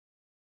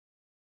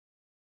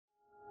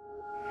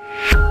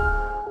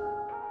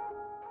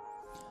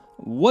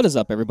What is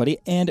up, everybody,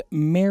 and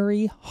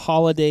merry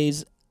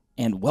holidays,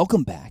 and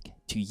welcome back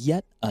to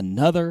yet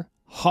another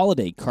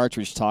holiday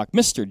cartridge talk.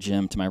 Mr.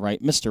 Jim to my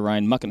right, Mr.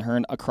 Ryan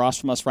Muckenhern across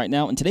from us right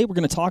now, and today we're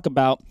going to talk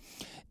about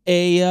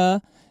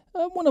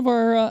one of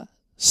our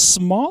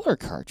smaller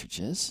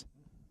cartridges,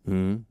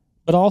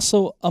 but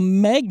also a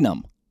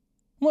Magnum.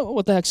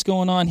 What the heck's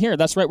going on here?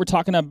 That's right, we're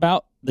talking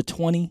about the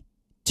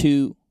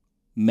 22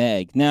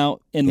 Mag. Now,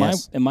 in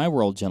my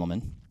world,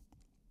 gentlemen,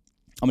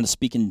 I'm going to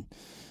speak in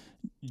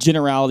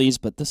generalities,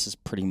 but this is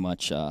pretty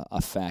much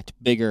a fact.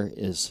 Bigger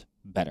is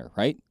better,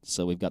 right?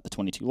 So we've got the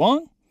 22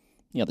 long,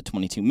 you got the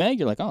 22 Mag.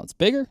 You're like, oh, it's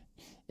bigger,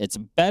 it's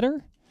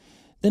better.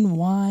 Then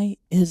why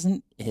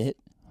isn't it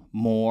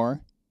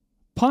more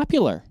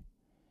popular?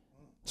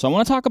 So I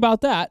want to talk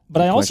about that,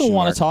 but I also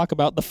want to talk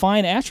about the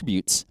fine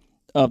attributes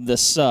of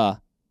this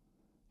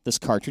this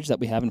cartridge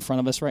that we have in front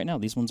of us right now.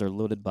 These ones are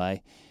loaded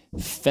by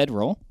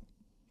Federal.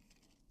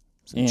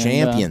 And,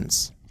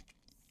 champions.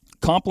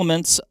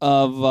 Compliments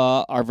of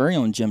our very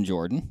own Jim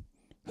Jordan,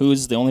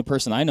 who's the only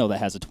person I know that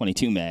has a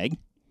 22 Mag.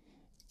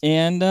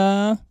 And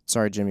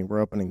sorry, Jimmy, we're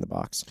opening the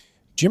box.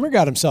 Jimmer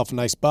got himself a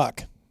nice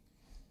buck.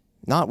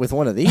 Not with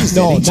one of these.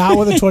 No, not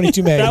with a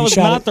 22 Mag. That was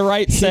not the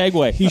right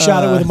segue. He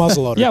shot it with a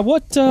muzzleloader. Yeah,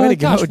 what? Way to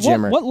go,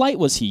 Jimmer. What light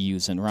was he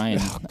using, Ryan?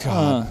 Oh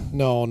God,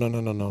 no. Oh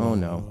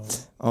no.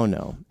 Oh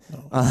no.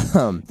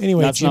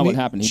 Anyway, that's not what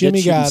happened. He Jimmy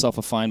did shoot got himself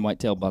a fine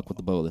whitetail buck with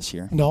the bow this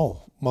year.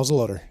 No,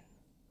 muzzleloader.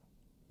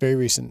 Very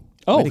recent.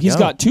 Oh, he's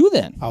got two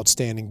then.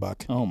 Outstanding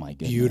buck. Oh my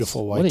goodness.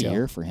 Beautiful whitetail. What a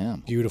year for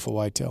him. Beautiful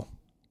whitetail.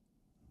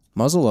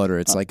 Muzzleloader.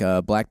 It's like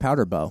a black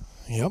powder bow.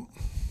 Yep.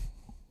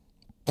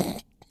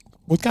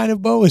 What kind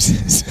of bow is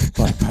this?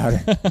 Black powder.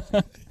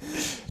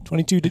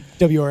 22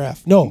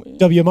 WRF. No,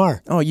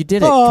 WMR. Oh, you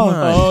did it. Come on.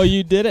 Oh,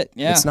 you did it.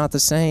 Yeah. It's not the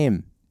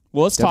same.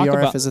 Well, let's talk WRF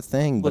about is a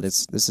thing, but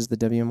this is the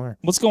WMR.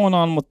 What's going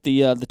on with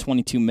the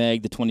 22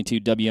 Mag, the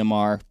 22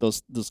 WMR?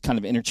 Those kind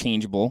of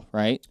interchangeable,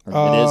 right? Or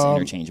it is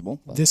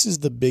interchangeable. But. This is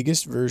the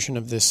biggest version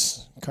of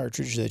this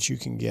cartridge that you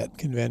can get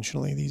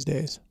conventionally these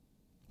days.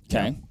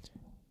 Okay.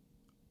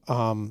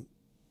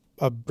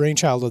 A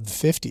brainchild of the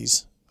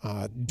 50s.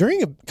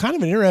 During a kind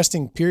of an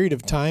interesting period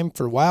of time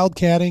for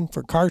wildcatting,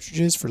 for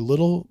cartridges, for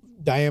little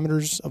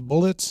diameters of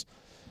bullets,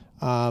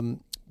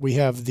 we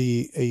have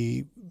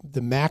the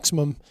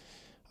maximum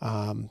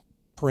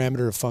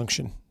parameter of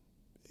function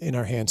in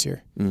our hands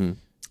here.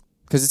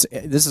 Because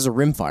this is a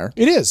rimfire.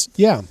 It is,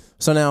 yeah.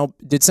 So now,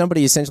 did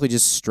somebody essentially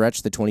just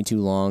stretch the 22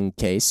 long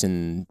case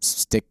and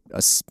stick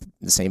the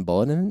same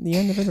bullet in the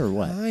end of it, or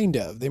what? Kind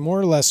of. They more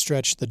or less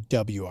stretched the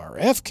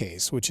WRF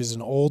case, which is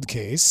an old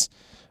case,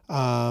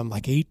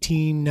 like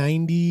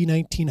 1890,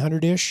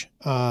 1900-ish,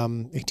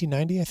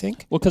 1890, I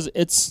think. Well, because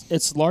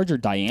it's larger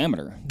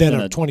diameter than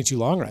a 22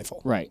 long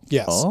rifle. Right.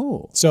 Yes.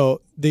 Oh.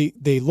 So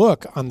they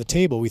look on the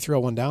table. We throw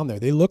one down there.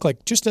 They look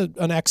like just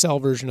an XL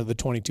version of the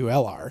 22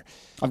 LR.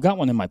 I've got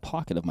one in my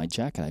pocket of my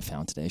jacket I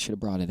found today. I should have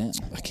brought it in.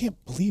 I can't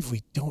believe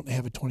we don't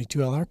have a 22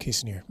 LR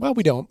case in here. Well,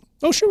 we don't.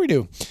 Oh, sure we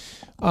do.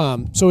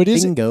 So it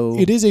is. Bingo.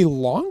 It is a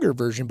longer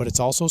version, but it's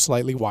also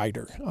slightly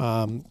wider.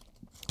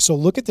 So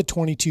look at the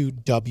 22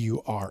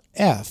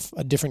 WRF,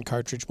 a different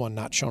cartridge, one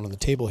not shown on the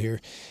table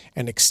here,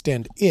 and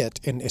extend it,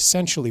 and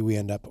essentially we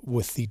end up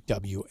with the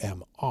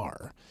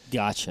WMR.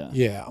 Gotcha.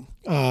 Yeah.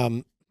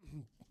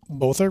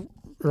 Both are,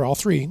 or all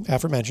three,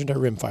 aforementioned, are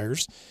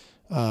rimfires.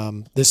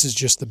 This is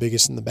just the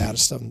biggest and the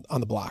baddest on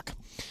the block.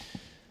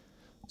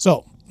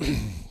 So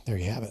there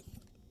you have it.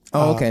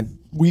 Oh, okay.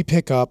 We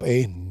pick up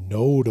a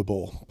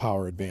notable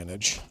power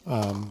advantage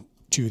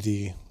to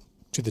the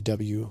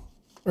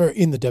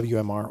in the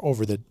WMR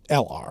over the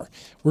LR.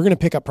 We're going to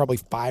pick up probably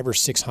 500 or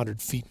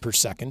 600 feet per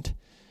second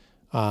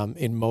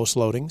in most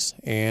loadings,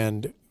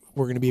 and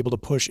we're going to be able to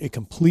push a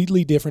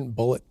completely different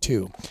bullet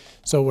too.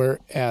 So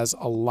whereas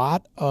a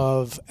lot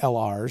of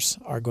LRs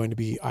are going to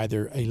be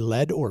either a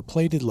lead or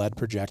plated lead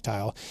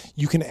projectile,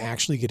 you can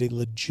actually get a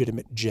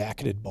legitimate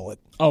jacketed bullet.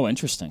 Oh,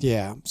 interesting.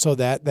 Yeah, so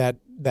that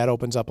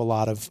opens up a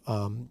lot of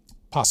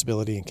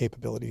possibility and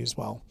capability as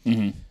well.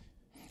 Mm-hmm.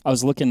 I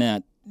was looking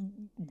at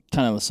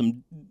kind of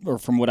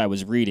from what I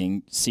was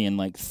reading, seeing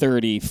like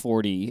 30,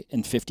 40,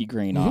 and 50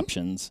 grain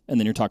options. And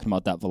then you're talking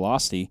about that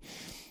velocity,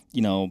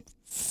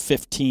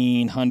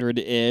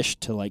 1,500-ish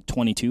to like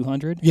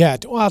 2,200. Yeah,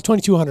 well,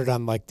 2,200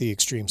 on like the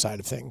extreme side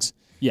of things.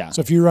 Yeah. So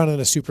if you're running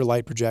a super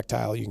light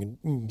projectile, you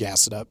can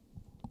gas it up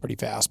pretty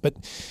fast. But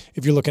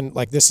if you're looking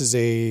like this is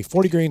a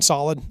 40 grain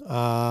solid,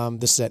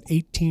 this is at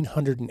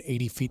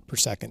 1,880 feet per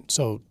second.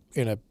 So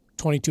in a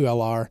 22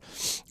 LR,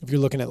 if you're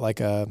looking at like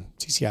a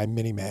CCI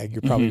mini mag,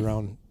 you're probably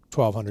around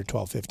 1,200,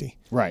 1,250.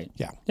 Right.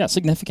 Yeah. Yeah,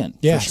 significant.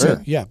 Yeah, for sure.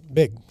 So, yeah,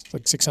 big,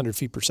 like 600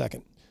 feet per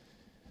second.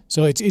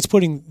 So it's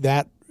putting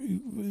that,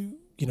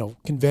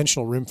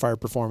 conventional rimfire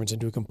performance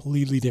into a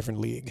completely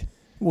different league.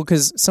 Well,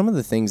 because some of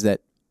the things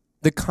that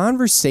the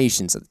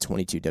conversations that the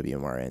 22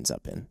 WMR ends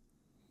up in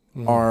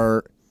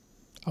are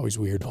always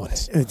weird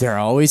ones. They're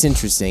always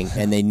interesting,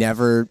 and they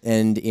never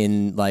end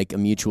in like a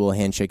mutual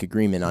handshake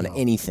agreement on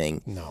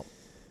anything. No.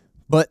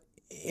 But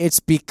it's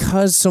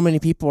because so many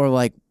people are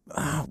like,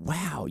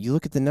 wow, you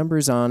look at the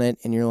numbers on it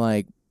and you're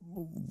like,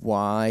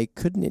 why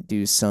couldn't it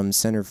do some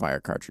center fire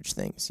cartridge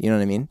things? You know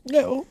what I mean?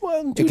 Yeah,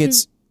 well, It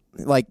gets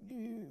like,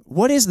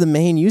 what is the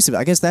main use of it?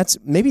 I guess that's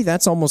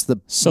almost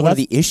one of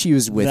the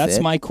issues with it. That's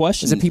my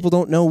question. Is that people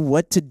don't know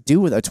what to do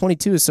with it. A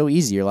 22 is so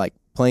easy. You're like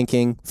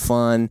planking,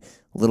 fun,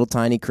 little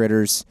tiny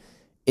critters.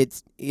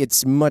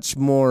 It's much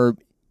more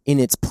in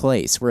its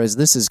place, whereas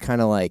this is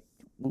kind of like,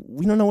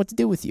 we don't know what to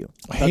do with you.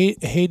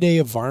 Heyday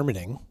of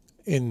varminting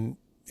in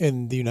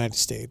the United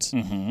States,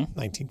 Mm-hmm.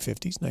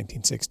 1950s,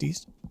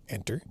 1960s,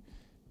 enter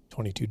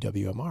 22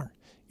 WMR.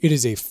 It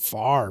is a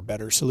far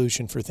better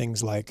solution for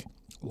things like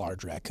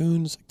large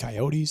raccoons,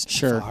 coyotes,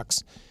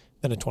 fox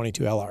than a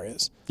 22 LR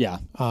is. Yeah.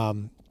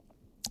 And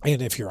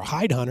if you're a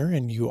hide hunter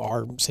and you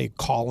are, say,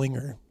 calling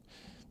or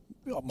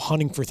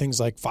hunting for things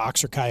like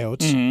fox or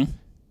coyotes, Mm-hmm.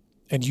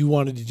 and you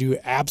wanted to do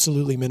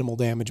absolutely minimal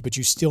damage, but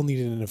you still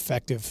needed an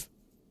effective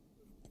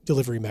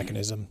delivery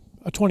mechanism,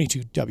 a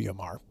 22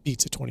 WMR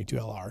beats a 22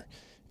 LR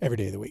every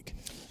day of the week.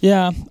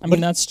 Yeah, I mean,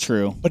 that's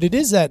true. But it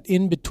is that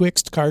in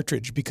betwixt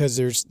cartridge, because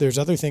there's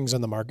other things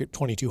on the market,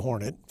 22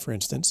 Hornet, for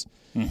instance,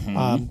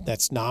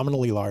 that's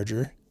nominally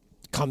larger,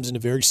 comes in a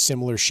very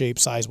similar shape,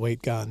 size,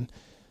 weight gun,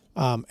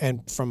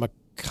 and from a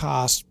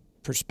cost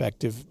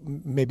perspective,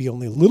 maybe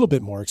only a little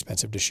bit more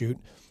expensive to shoot.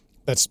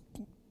 That's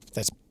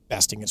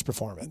besting its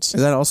performance.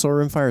 Is that also a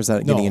rimfire, or is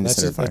that getting into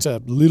center fire? That's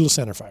a little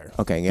center fire.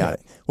 Okay, got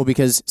it. Well,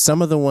 because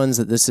some of the ones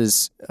that this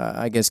is,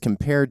 I guess,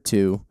 compared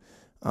to,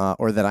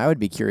 or that I would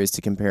be curious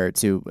to compare it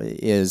to,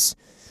 is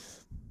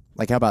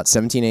like, how about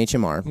 17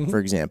 HMR, for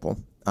example?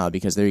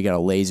 Because there you got a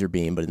laser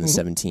beam, but in the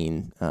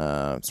 17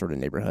 sort of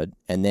neighborhood.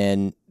 And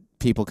then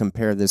people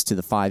compare this to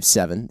the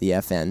 5.7, the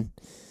FN.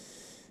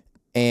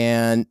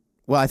 And,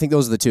 well, I think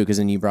those are the two, because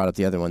then you brought up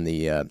the other one,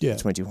 the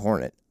 22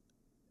 Hornet.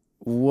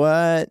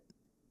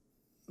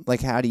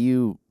 How do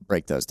you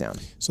break those down?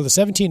 So the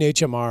 17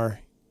 HMR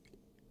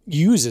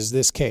uses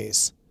this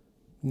case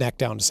neck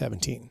down to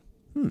 17.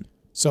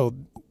 So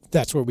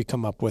that's where we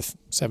come up with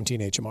 17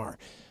 HMR.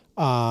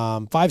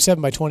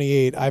 5.7 by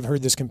 28, I've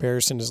heard this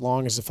comparison as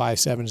long as the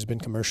 5.7 has been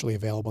commercially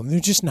available. And they're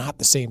just not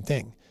the same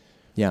thing.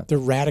 Yeah. They're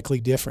radically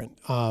different.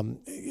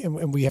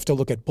 And we have to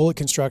look at bullet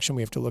construction.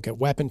 We have to look at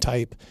weapon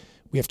type.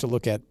 We have to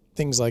look at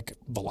things like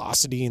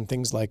velocity and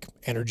things like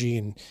energy.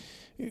 And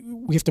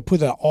we have to put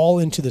that all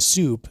into the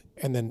soup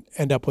and then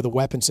end up with a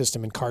weapon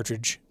system and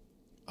cartridge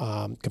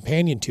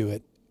companion to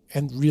it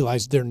and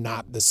realize they're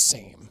not the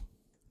same.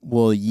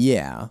 Well,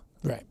 yeah.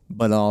 Right.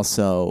 But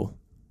also,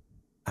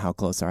 how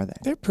close are they?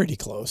 They're pretty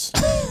close.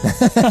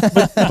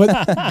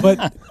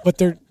 but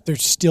they're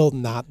still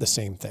not the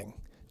same thing.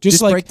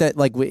 Just like break that,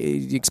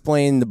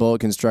 explain the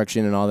bullet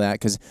construction and all that.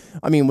 Because,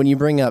 I mean, when you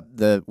bring up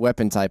the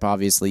weapon type,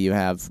 obviously you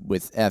have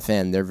with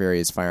FN, their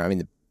various fire. I mean,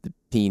 the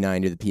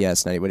P90 or the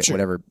PS90,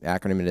 whatever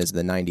acronym it is,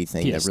 the 90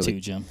 thing. PS2, really,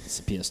 Jim.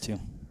 It's a PS2.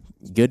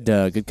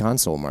 Good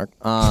console, Mark.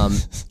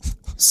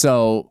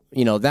 So,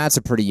 that's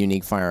a pretty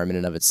unique firearm in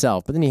and of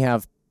itself. But then you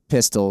have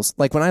pistols.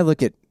 Like when I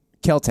look at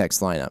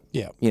Kel-Tec's lineup,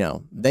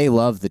 they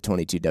love the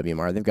 22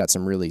 WMR. They've got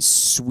some really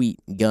sweet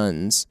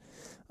guns.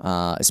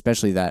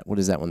 Especially that, what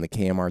is that one? The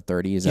KMR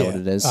 30, is that what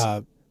it is?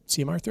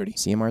 CMR 30.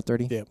 CMR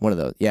 30? Yeah. One of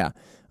those, yeah.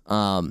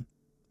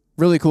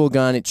 Really cool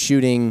gun. It's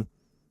shooting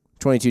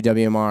 22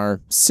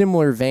 WMR,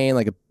 similar vein,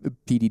 like a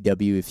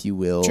PDW, if you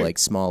will, like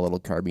small little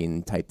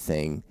carbine type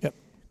thing. Yep.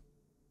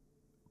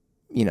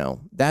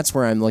 That's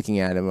where I'm looking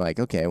at it. I'm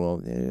like, okay, well,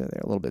 they're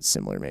a little bit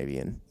similar maybe.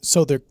 And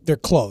so they're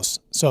close.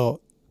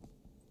 So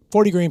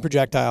 40 grain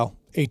projectile,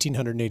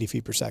 1,880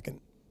 feet per second.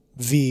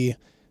 The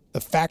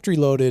factory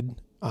loaded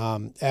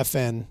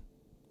FN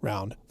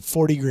round,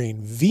 40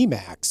 grain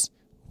VMAX,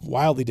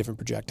 wildly different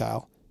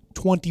projectile,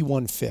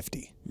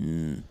 2150.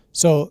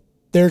 So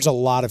there's a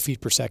lot of feet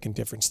per second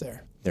difference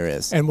there. There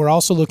is. And we're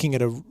also looking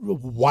at a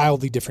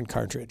wildly different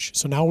cartridge.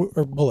 So now,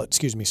 or bullet,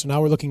 excuse me. So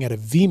now we're looking at a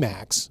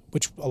VMAX,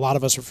 which a lot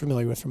of us are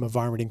familiar with from a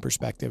varminting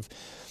perspective.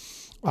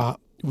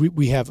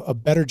 We have a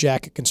better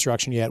jacket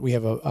construction yet. We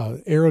have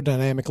a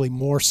aerodynamically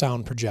more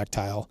sound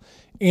projectile,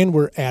 and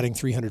we're adding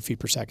 300 feet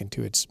per second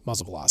to its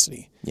muzzle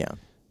velocity. Yeah.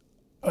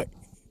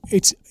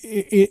 It's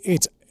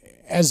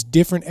as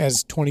different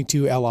as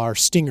 22 LR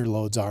Stinger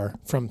loads are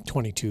from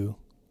 22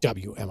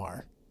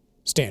 WMR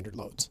standard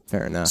loads.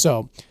 Fair enough.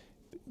 So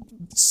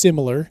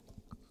similar,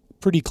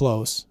 pretty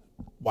close,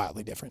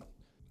 wildly different.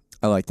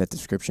 I like that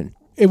description.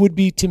 It would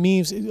be, to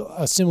me,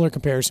 a similar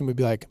comparison would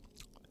be like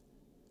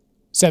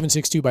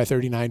 7.62 by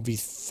 39 v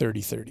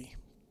 30-30.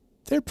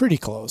 They're pretty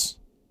close,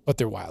 but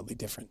they're wildly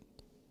different.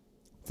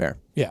 Fair.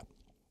 Yeah.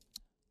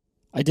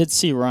 I did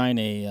see, Ryan,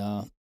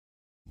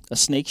 a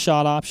snake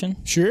shot option.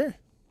 Sure.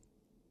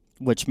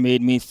 Which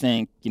made me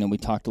think, we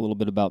talked a little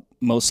bit about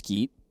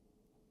Mosquite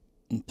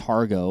and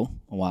Targo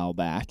a while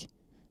back.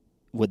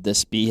 Would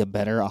this be a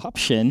better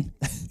option?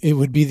 It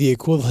would be the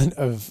equivalent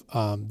of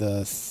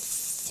the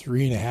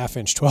 3.5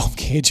 inch 12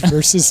 gauge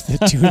versus the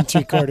 2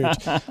 3/4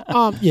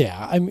 inch.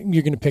 Yeah, I mean,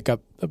 you're going to pick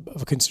up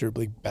a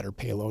considerably better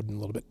payload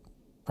and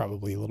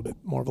probably a little bit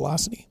more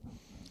velocity.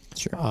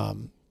 Sure. I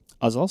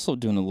was also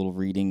doing a little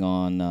reading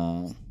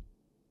on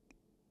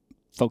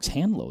folks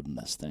hand loading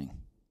this thing.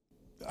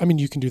 I mean,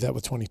 you can do that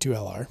with 22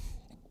 LR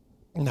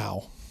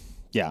now.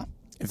 Yeah.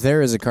 If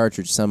there is a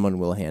cartridge, someone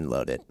will hand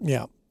load it.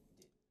 Yeah.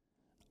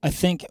 I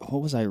think,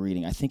 what was I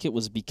reading? I think it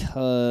was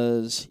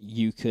because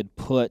you could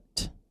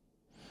put,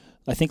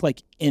 I think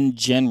like in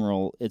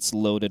general, it's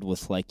loaded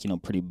with like,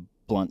 pretty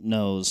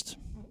blunt-nosed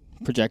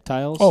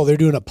projectiles. Oh, they're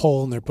doing a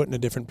pull and they're putting a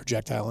different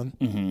projectile in.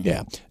 Mm-hmm.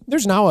 Yeah.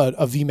 There's now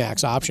a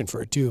VMAX option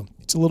for it too.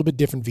 It's a little bit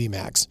different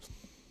VMAX.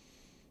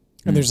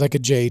 And there's like a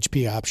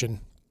JHP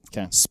option.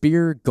 Okay.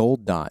 Spear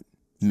Gold Dot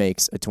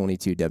makes a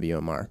 22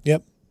 WMR.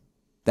 Yep.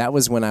 That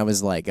was when I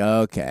was like,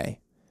 okay,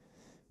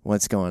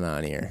 what's going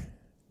on here?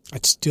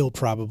 I'd still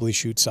probably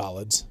shoot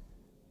solids.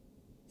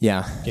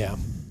 Yeah. Yeah.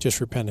 Just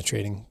for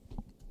penetrating.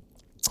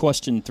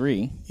 Question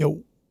 3,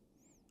 Yo.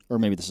 or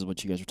maybe this is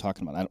what you guys are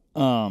talking about.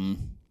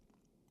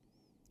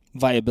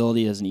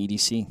 Viability as an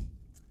EDC.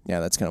 Yeah,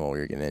 that's kind of what we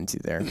were getting into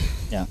there.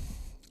 Yeah.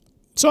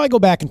 So I go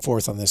back and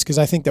forth on this because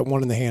I think that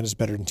 1 in the hand is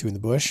better than 2 in the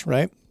bush,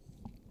 right?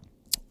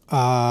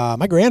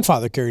 My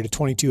grandfather carried a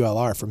 22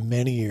 LR for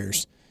many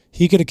years.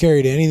 He could have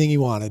carried anything he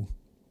wanted.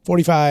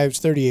 45s,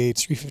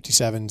 38s,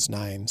 357s,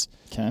 9s.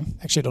 Okay.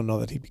 Actually, I don't know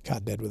that he'd be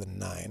caught dead with a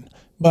 9.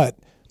 But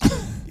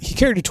he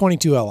carried a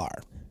 22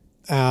 LR.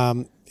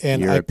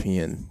 And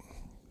European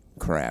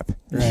crap.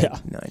 Right. Yeah.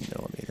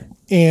 9mm.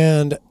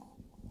 And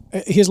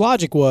his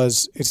logic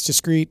was it's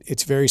discreet,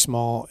 it's very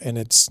small, and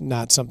it's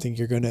not something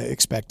you're going to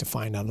expect to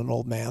find on an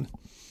old man.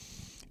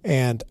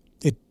 And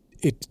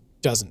it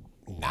doesn't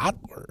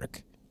not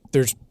work.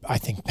 There's, I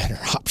think, better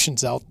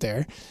options out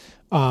there.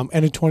 And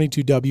a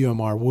 22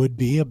 WMR would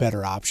be a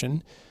better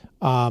option.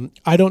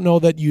 I don't know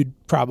that you'd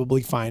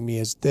probably find me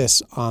as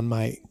this on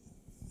my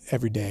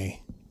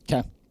everyday.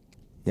 Okay.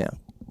 Yeah.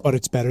 But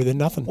it's better than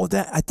nothing. Well,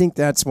 I think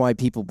that's why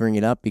people bring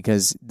it up,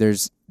 because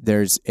there's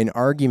an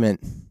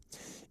argument.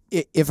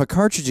 If a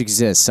cartridge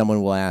exists,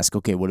 someone will ask,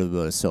 okay, what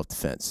about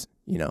self-defense?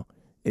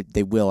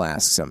 They will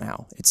ask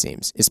somehow, it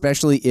seems,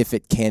 especially if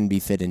it can be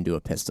fit into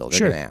a pistol. They're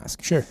going to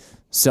ask. Sure.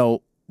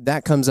 So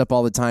that comes up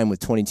all the time with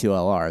 22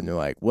 LR, and they're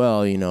like,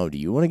 well, do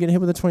you want to get hit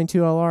with a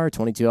 22 LR?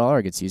 22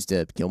 LR gets used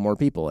to kill more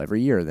people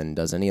every year than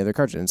does any other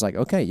cartridge. And it's like,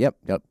 okay, yep,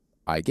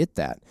 I get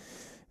that.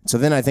 So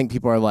then I think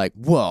people are like,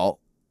 well,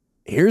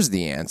 here's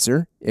the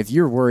answer. If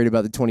you're worried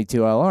about the 22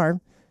 LR,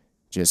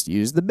 just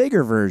use the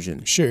bigger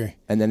version. Sure.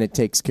 And then it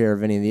takes care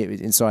of any of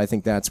the... And so I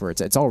think that's where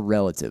it's all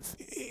relative.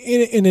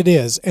 And it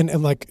is.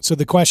 And like, so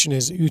the question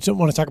is, you don't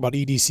want to talk about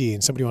EDC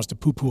and somebody wants to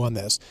poo-poo on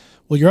this.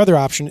 Well, your other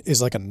option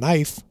is like a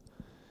knife.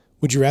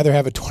 Would you rather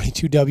have a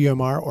 22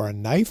 WMR or a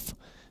knife?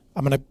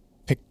 I'm going to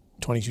pick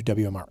 22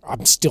 WMR.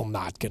 I'm still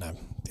not going to...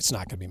 It's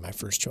not going to be my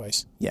first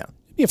choice. Yeah.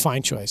 It'd be a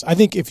fine choice. I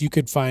think if you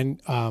could find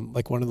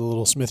like one of the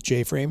little Smith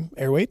J-frame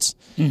airweights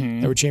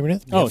that were chambered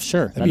in. Oh,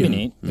 sure. That'd be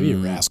neat. That'd be a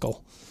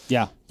rascal.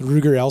 Yeah. The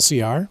Ruger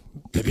LCR,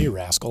 that'd be a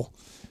rascal.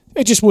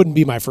 It just wouldn't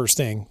be my first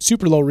thing.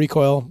 Super low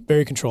recoil,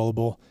 very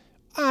controllable.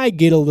 I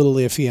get a little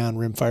iffy on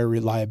rimfire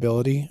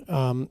reliability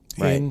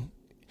Right.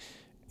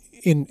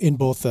 in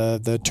both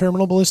the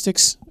terminal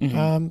ballistics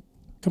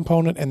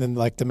component and then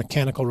like the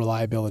mechanical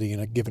reliability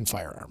in a given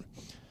firearm.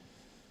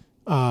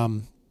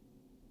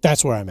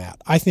 That's where I'm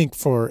at. I think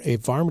for a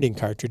varminting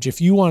cartridge,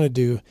 if you wanted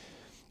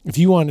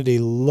a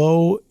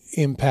low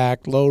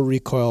impact, low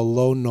recoil,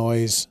 low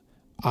noise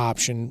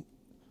option,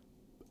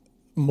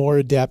 more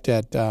adept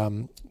at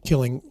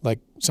killing like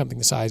something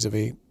the size of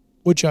a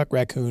woodchuck,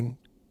 raccoon,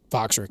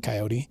 fox, or a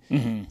coyote,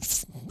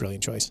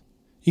 brilliant choice.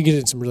 You can get it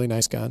in some really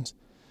nice guns.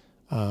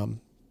 I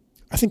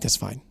think that's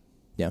fine.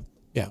 Yeah.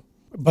 Yeah.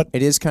 But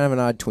It is kind of an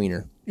odd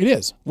tweener. it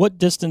is. What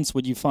distance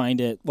would you find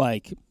it,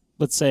 like,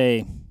 let's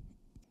say,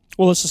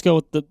 well, let's just go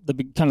with the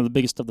kind of the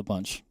biggest of the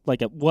bunch.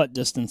 Like, at what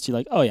distance you're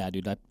like, oh, yeah,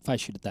 dude, if I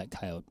shoot at that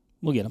coyote,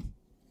 we'll get him.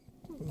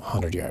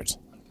 100 yards.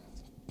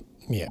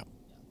 Yeah.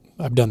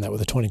 I've done that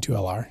with a 22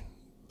 LR,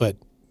 but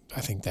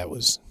I think that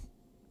was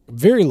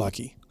very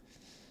lucky.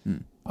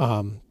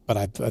 But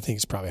I think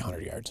it's probably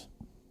 100 yards.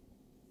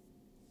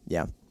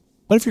 Yeah.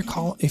 But if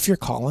you're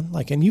calling,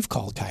 like, and you've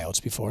called coyotes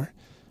before,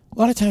 a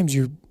lot of times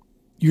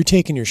you're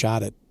taking your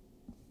shot at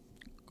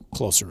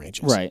closer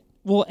ranges. Right.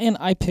 Well, and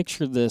I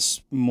picture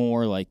this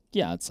more like,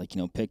 yeah, it's like,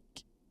 pick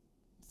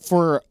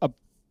for a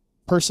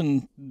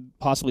person,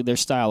 possibly their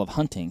style of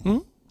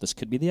hunting, this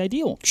could be the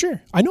ideal.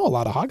 Sure. I know a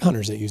lot of hog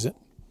hunters that use it.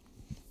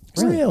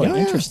 Really? Yeah,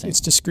 Interesting.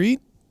 It's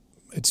discreet.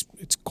 It's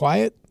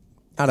quiet.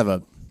 Out of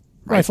a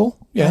Rifle.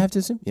 Yeah. I have to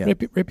assume. Yeah.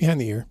 Right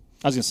behind the ear.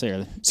 I was going to say,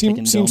 are they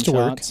taking Seems to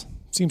dome work. shots?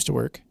 Seems to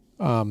work.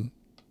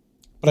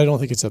 But I don't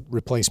think it's a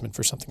replacement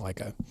for something like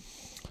a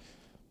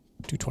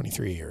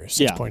 223 or a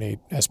 6.8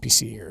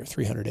 SPC or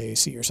 300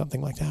 AAC or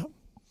something like that.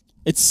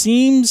 It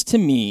seems to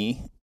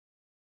me,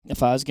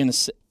 if I was going to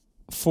say,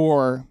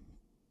 for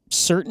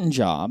certain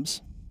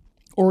jobs,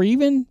 or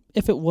even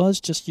if it was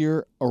just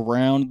you're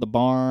around the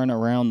barn,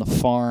 around the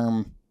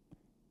farm,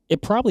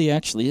 it probably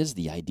actually is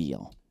the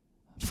ideal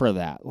for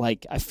that.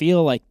 Like, I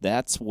feel like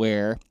that's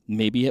where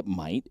maybe it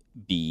might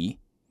be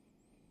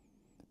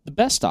the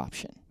best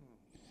option.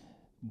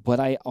 But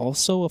I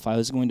also, if I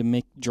was going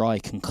to draw a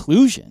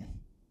conclusion,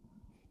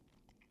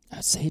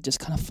 I'd say it just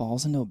kind of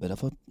falls into a bit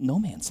of a no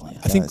man's land.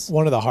 I think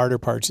one of the harder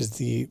parts is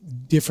the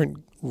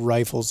different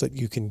rifles that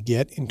you can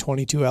get in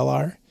 22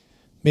 LR.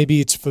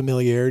 Maybe it's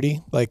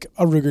familiarity, like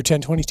a Ruger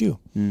 1022.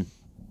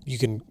 You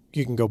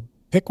can go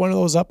pick one of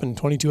those up in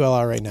 22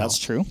 LR right now. That's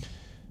true.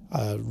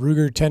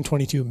 Ruger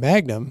 1022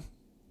 Magnum,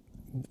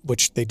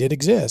 which they did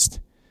exist,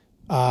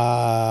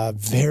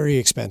 very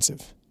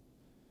expensive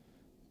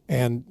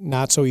and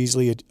not so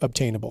easily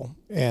obtainable.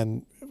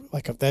 And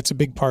that's a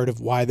big part of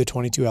why the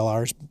 22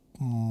 LR is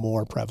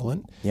more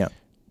prevalent. Yeah.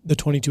 The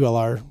 22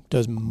 LR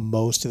does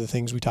most of the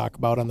things we talk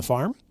about on the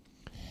farm.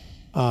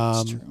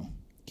 That's true.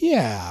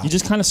 Yeah. You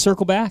just kind of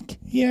circle back.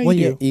 Yeah, Well,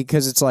 you do.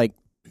 because it's like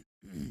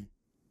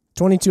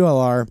 22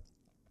 LR,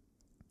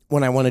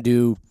 when I want to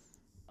do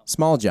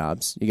small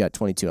jobs, you got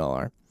 22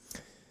 LR.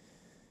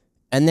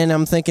 And then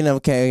I'm thinking,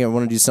 okay, I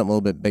want to do something a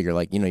little bit bigger.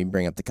 Like, you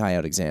bring up the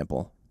coyote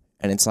example.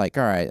 And it's like,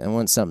 all right, I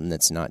want something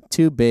that's not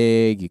too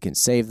big. You can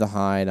save the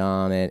hide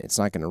on it. It's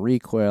not going to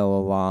recoil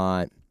a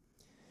lot.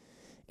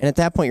 And at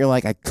that point, you're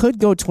like, I could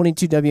go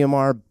 22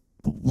 WMR,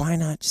 but why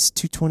not just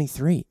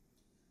 223?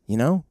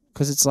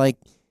 Because it's like...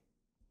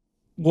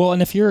 Well,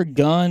 and if you're a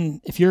gun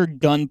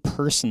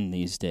person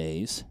these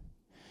days,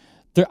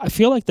 I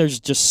feel like there's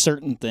just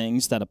certain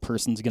things that a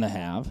person's going to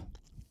have,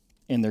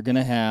 and they're going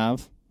to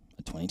have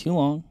a 22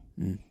 long,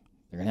 they're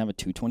going to have a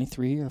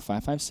 223 or a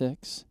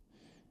 5.56,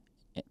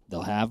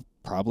 they'll have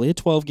probably a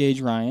 12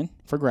 gauge Ryan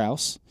for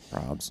grouse.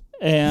 Probs.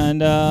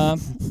 And,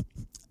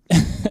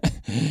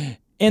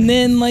 and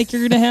then like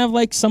you're going to have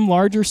like some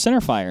larger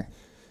centerfire.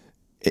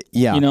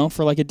 Yeah.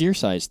 For like a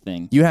deer-sized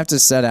thing. You have to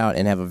set out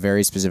and have a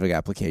very specific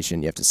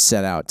application. You have to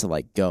set out to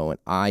like go, and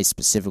I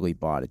specifically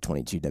bought a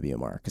 22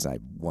 WMR because I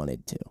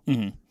wanted to.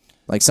 Mm-hmm.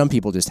 Like some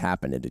people just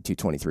happen into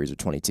 223s or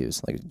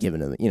 22s, like given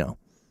them,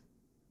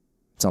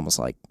 it's almost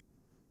like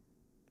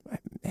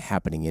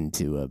happening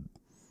into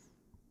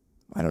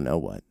I don't know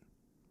what.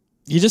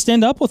 You just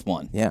end up with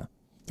one. Yeah.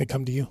 They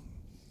come to you.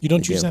 You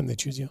don't choose them, they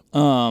choose you.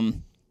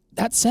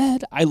 That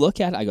said, I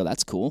look at it, I go,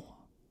 that's cool.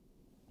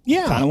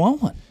 Yeah. Kind of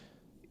want one.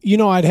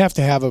 I'd have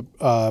to have it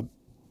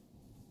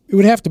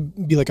would have to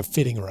be like a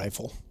fitting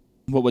rifle.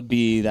 What would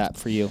be that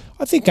for you?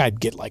 I think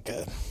I'd get like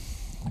a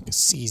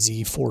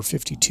CZ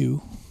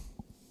 452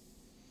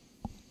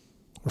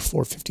 or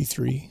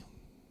 453.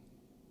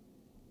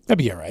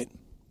 That'd be all right.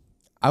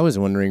 I was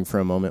wondering for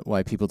a moment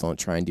why people don't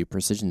try and do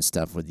precision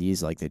stuff with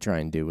these like they try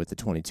and do with the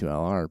 22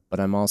 LR, but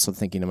I'm also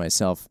thinking to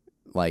myself,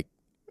 like,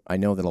 I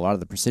know that a lot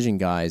of the precision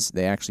guys,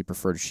 they actually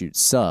prefer to shoot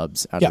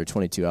subs out of their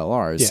 22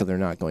 LRs, so they're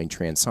not going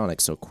transonic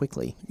so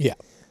quickly. Yeah.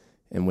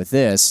 And with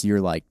this, you're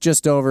like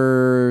just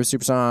over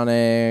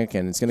supersonic,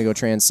 and it's going to go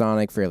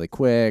transonic fairly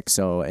quick.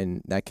 So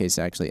in that case,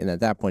 actually, and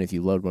at that point, if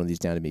you load one of these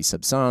down to be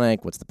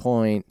subsonic, what's the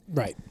point?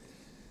 Right.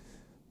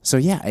 So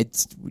yeah,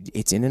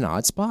 it's in an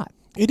odd spot.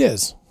 It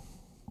is.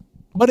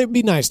 But it'd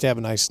be nice to have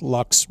a nice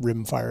Lux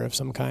rimfire of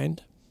some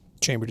kind,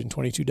 chambered in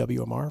 22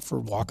 WMR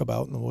for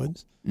walkabout in the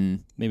woods.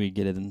 Maybe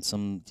get it in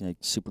some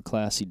super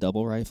classy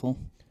double rifle.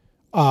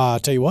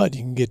 Tell you what,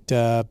 you can get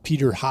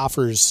Peter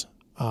Hoffer's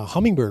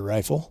Hummingbird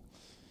rifle,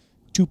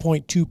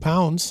 2.2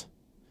 pounds.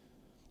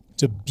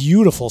 It's a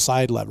beautiful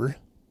side lever.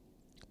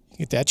 You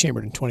get that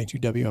chambered in 22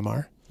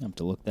 WMR. I have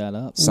to look that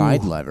up.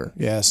 Side lever.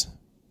 Yes.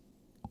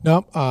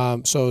 Nope.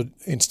 So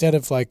instead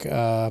of like,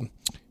 so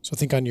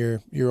think on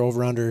your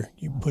over-under,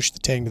 you push the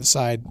tang to the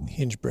side,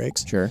 hinge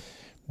breaks. Sure.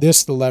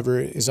 The lever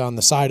is on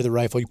the side of the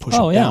rifle. You push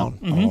it down.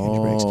 Mm-hmm.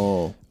 Hinge breaks.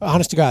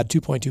 Honest to God,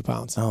 2.2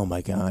 pounds. Oh, my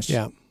gosh.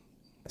 Yeah.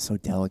 So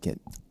delicate.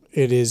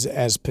 It is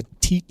as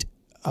petite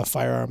a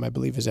firearm, I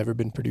believe, has ever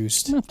been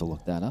produced. I have to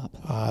look that up.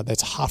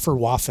 That's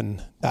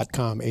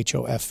Hofferwaffen.com,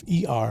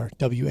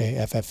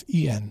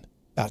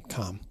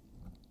 HOFERWAFFEN.com.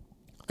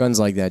 Guns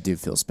like that do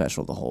feel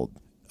special to hold.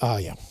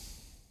 Yeah.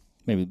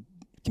 Maybe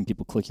can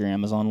people click your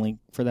Amazon link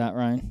for that,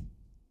 Ryan?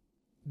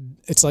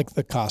 It's like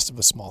the cost of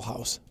a small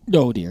house.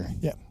 Oh, dear.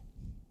 Yeah.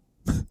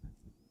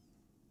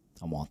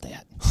 I want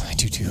that. I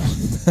do too.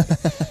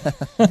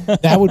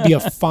 That would be a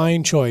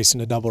fine choice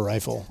in a double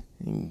rifle.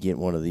 You can get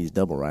one of these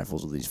double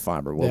rifles with these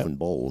fiber woven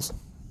bowls.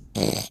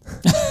 I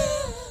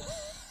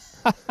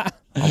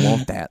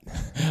want that.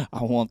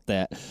 I want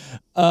that.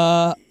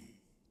 I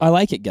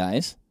like it,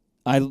 guys.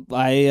 I don't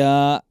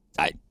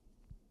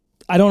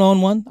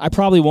own one. I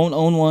probably won't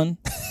own one.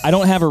 I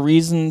don't have a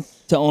reason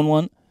to own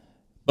one.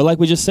 But like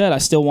we just said, I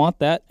still want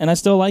that, and I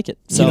still like it.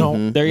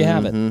 So there you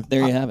have it.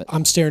 There you have it.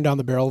 I'm staring down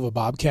the barrel of a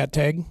Bobcat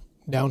tag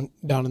down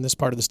in this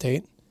part of the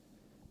state.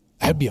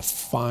 That'd be a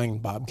fine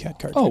Bobcat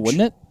cartridge. Oh,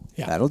 wouldn't it?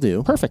 Yeah. That'll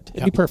do. Perfect.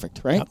 It'd be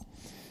perfect, right?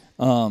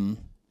 Yep.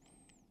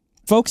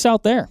 Folks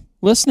out there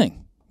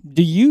listening,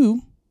 do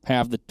you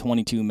have the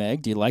 22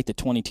 meg? Do you like the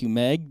 22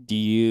 meg? Do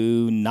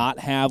you not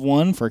have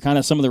one for kind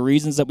of some of the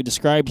reasons that we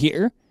described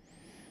here?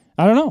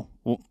 I don't know.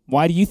 Well,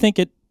 why do you think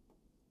it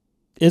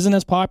isn't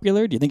as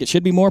popular? Do you think it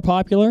should be more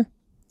popular?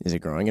 Is it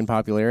growing in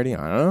popularity?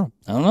 I don't know.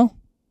 I don't know.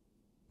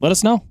 Let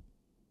us know.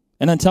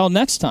 And until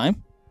next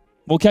time,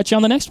 we'll catch you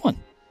on the next one.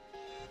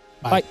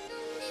 Bye. Bye.